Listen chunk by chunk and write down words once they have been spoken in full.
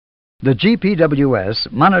The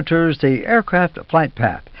GPWS monitors the aircraft flight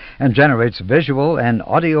path and generates visual and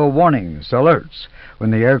audio warnings, alerts, when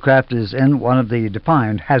the aircraft is in one of the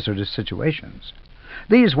defined hazardous situations.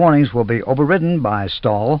 These warnings will be overridden by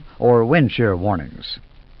stall or wind shear warnings.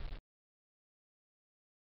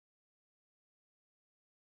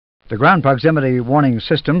 The ground proximity warning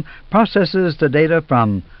system processes the data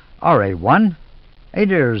from RA1,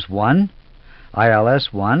 ADIRS-1,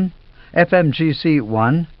 ILS-1,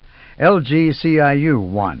 FMGC-1,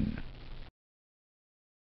 LGCIU-1.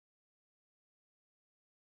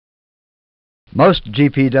 Most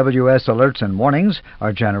GPWS alerts and warnings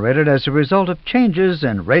are generated as a result of changes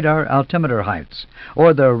in radar altimeter heights,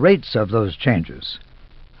 or the rates of those changes.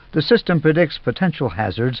 The system predicts potential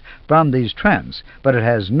hazards from these trends, but it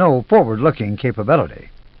has no forward-looking capability.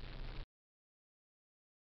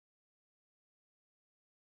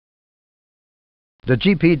 The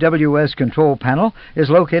GPWS control panel is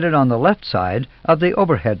located on the left side of the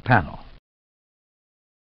overhead panel.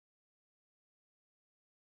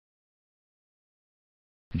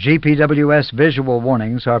 GPWS visual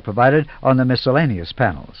warnings are provided on the miscellaneous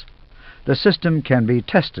panels. The system can be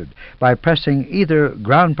tested by pressing either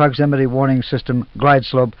Ground Proximity Warning System Glide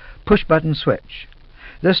Slope push-button switch.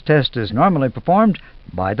 This test is normally performed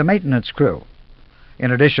by the maintenance crew.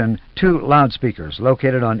 In addition, 2 loudspeakers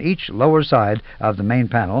located on each lower side of the main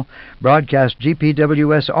panel broadcast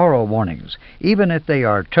GPWS aural warnings, even if they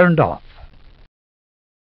are turned off.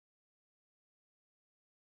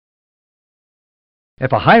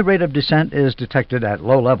 If a high rate of descent is detected at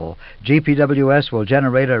low level, GPWS will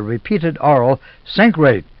generate a repeated aural sink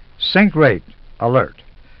rate alert.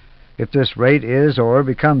 If this rate is or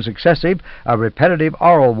becomes excessive, a repetitive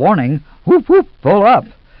aural warning, whoop whoop, pull up,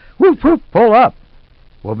 whoop whoop, pull up,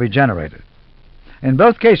 will be generated. In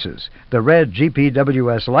both cases, the red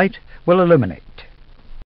GPWS light will illuminate.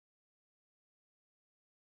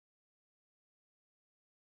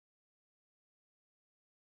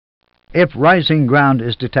 If rising ground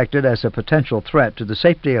is detected as a potential threat to the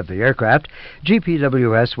safety of the aircraft,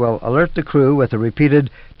 GPWS will alert the crew with a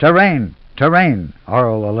repeated terrain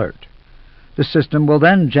aural alert. The system will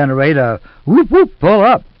then generate a whoop whoop pull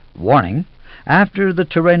up warning after the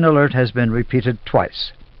terrain alert has been repeated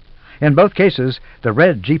twice. In both cases, the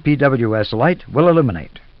red GPWS light will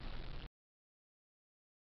illuminate.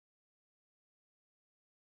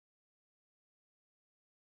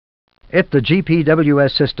 If the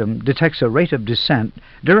GPWS system detects a rate of descent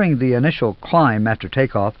during the initial climb after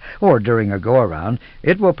takeoff or during a go-around,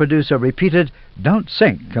 it will produce a repeated "Don't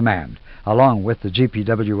Sink" command, along with the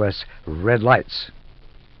GPWS red lights.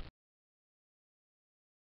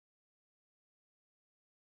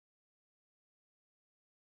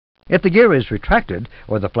 If the gear is retracted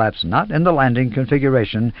or the flaps not in the landing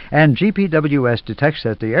configuration and GPWS detects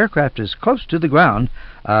that the aircraft is close to the ground,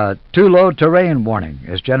 a too low terrain warning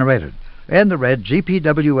is generated and the red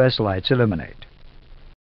GPWS lights illuminate.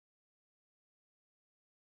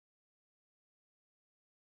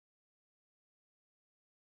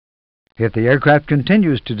 If the aircraft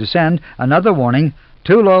continues to descend, another warning,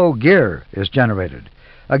 too low gear, is generated.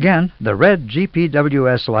 Again, the red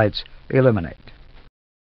GPWS lights illuminate.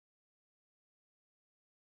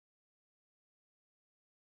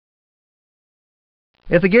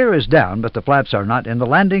 If the gear is down but the flaps are not in the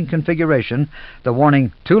landing configuration, the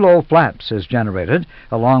warning "Too low flaps" is generated,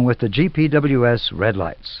 along with the GPWS red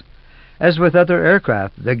lights. As with other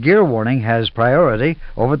aircraft, the gear warning has priority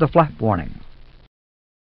over the flap warning.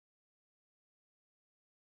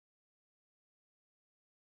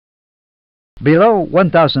 Below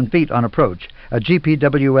 1,000 feet on approach, a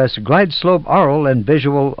GPWS glide slope aural and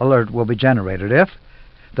visual alert will be generated if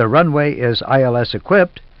the runway is ILS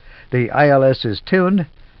equipped, the ILS is tuned,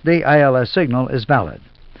 the ILS signal is valid.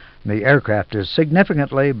 The aircraft is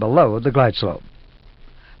significantly below the glide slope.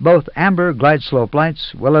 Both amber glide slope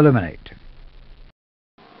lights will illuminate.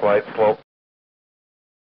 Glide slope.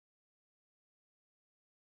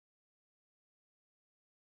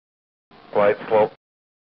 Glide slope.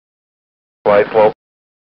 Glide slope.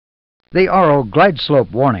 The aural glide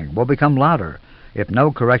slope warning will become louder if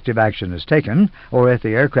no corrective action is taken or if the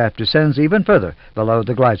aircraft descends even further below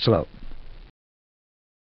the glide slope.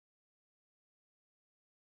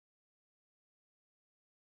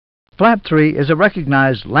 Flap 3 is a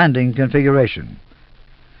recognized landing configuration.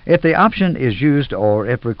 If the option is used or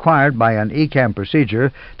if required by an ECAM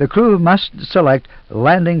procedure, the crew must select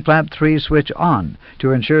Landing Flap 3 switch on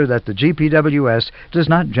to ensure that the GPWS does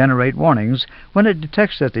not generate warnings when it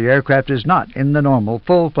detects that the aircraft is not in the normal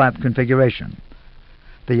full flap configuration.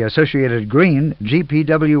 The associated green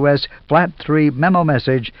GPWS Flap 3 memo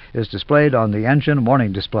message is displayed on the engine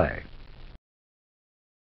warning display.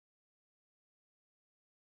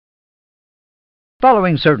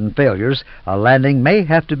 Following certain failures, a landing may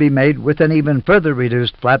have to be made with an even further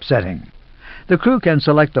reduced flap setting. The crew can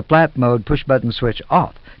select the flap mode push-button switch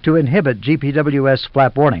off to inhibit GPWS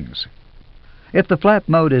flap warnings. If the flap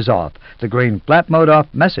mode is off, the green flap mode off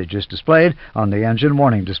message is displayed on the engine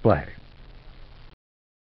warning display.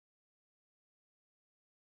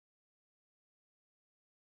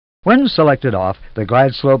 When selected off, the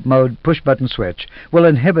glide slope mode push-button switch will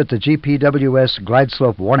inhibit the GPWS glide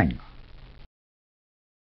slope warning.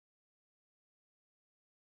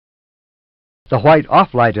 The white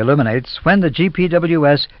off light illuminates when the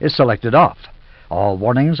GPWS is selected off. All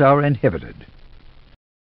warnings are inhibited.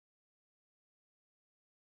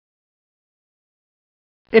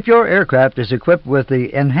 If your aircraft is equipped with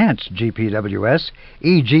the enhanced GPWS,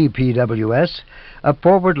 EGPWS, a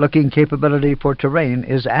forward-looking capability for terrain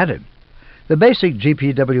is added. The basic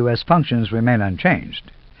GPWS functions remain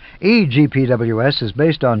unchanged. EGPWS is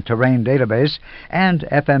based on terrain database and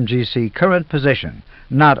FMGC current position,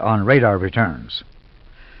 not on radar returns.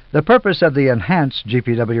 The purpose of the enhanced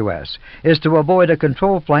GPWS is to avoid a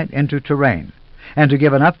control flight into terrain and to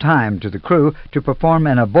give enough time to the crew to perform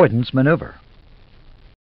an avoidance maneuver.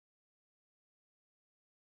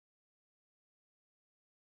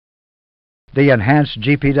 The enhanced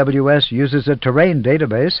GPWS uses a terrain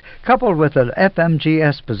database coupled with an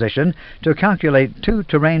FMGS position to calculate two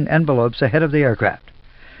terrain envelopes ahead of the aircraft.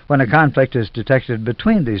 When a conflict is detected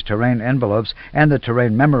between these terrain envelopes and the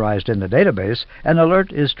terrain memorized in the database, an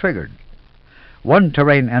alert is triggered. One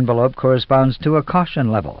terrain envelope corresponds to a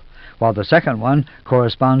caution level, while the second one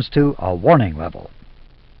corresponds to a warning level.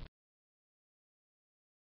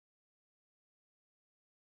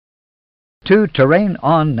 Two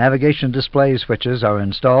terrain-on navigation display switches are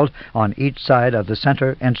installed on each side of the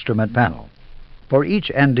center instrument panel. For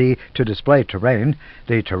each ND to display terrain,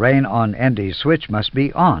 the terrain-on ND switch must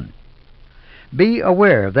be on. Be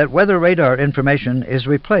aware that weather radar information is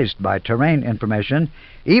replaced by terrain information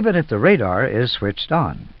even if the radar is switched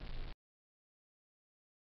on.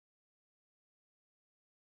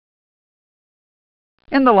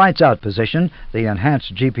 In the lights-out position, the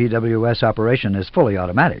enhanced GPWS operation is fully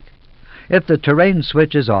automatic. If the terrain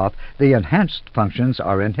switch is off, the enhanced functions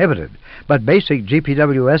are inhibited, but basic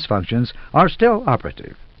GPWS functions are still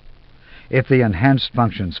operative. If the enhanced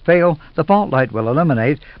functions fail, the fault light will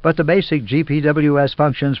illuminate, but the basic GPWS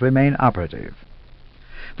functions remain operative.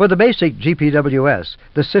 For the basic GPWS,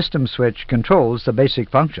 the system switch controls the basic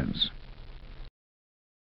functions.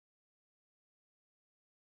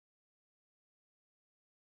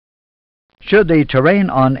 Should the terrain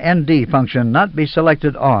on ND function not be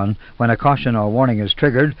selected on when a caution or warning is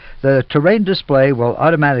triggered, the terrain display will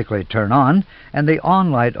automatically turn on and the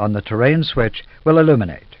on light on the terrain switch will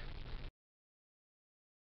illuminate.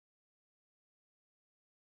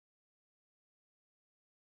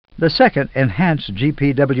 The second enhanced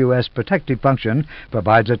GPWS protective function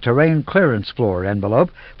provides a terrain clearance floor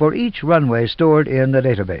envelope for each runway stored in the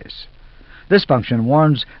database. This function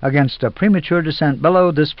warns against a premature descent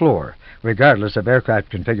below this floor, regardless of aircraft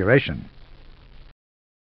configuration.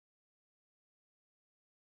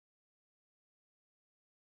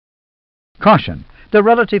 Caution. The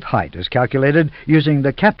relative height is calculated using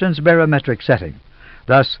the captain's barometric setting.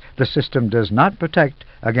 Thus, the system does not protect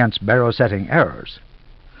against baro setting errors.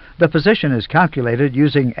 The position is calculated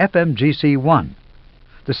using FMGC1.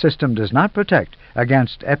 The system does not protect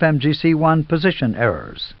against FMGC1 position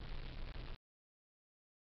errors.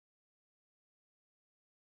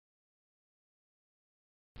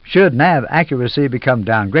 Should nav accuracy become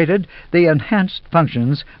downgraded, the enhanced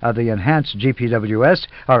functions of the enhanced GPWS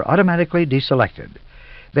are automatically deselected.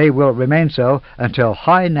 They will remain so until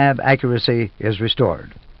high nav accuracy is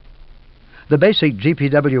restored. The basic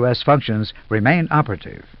GPWS functions remain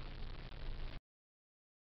operative.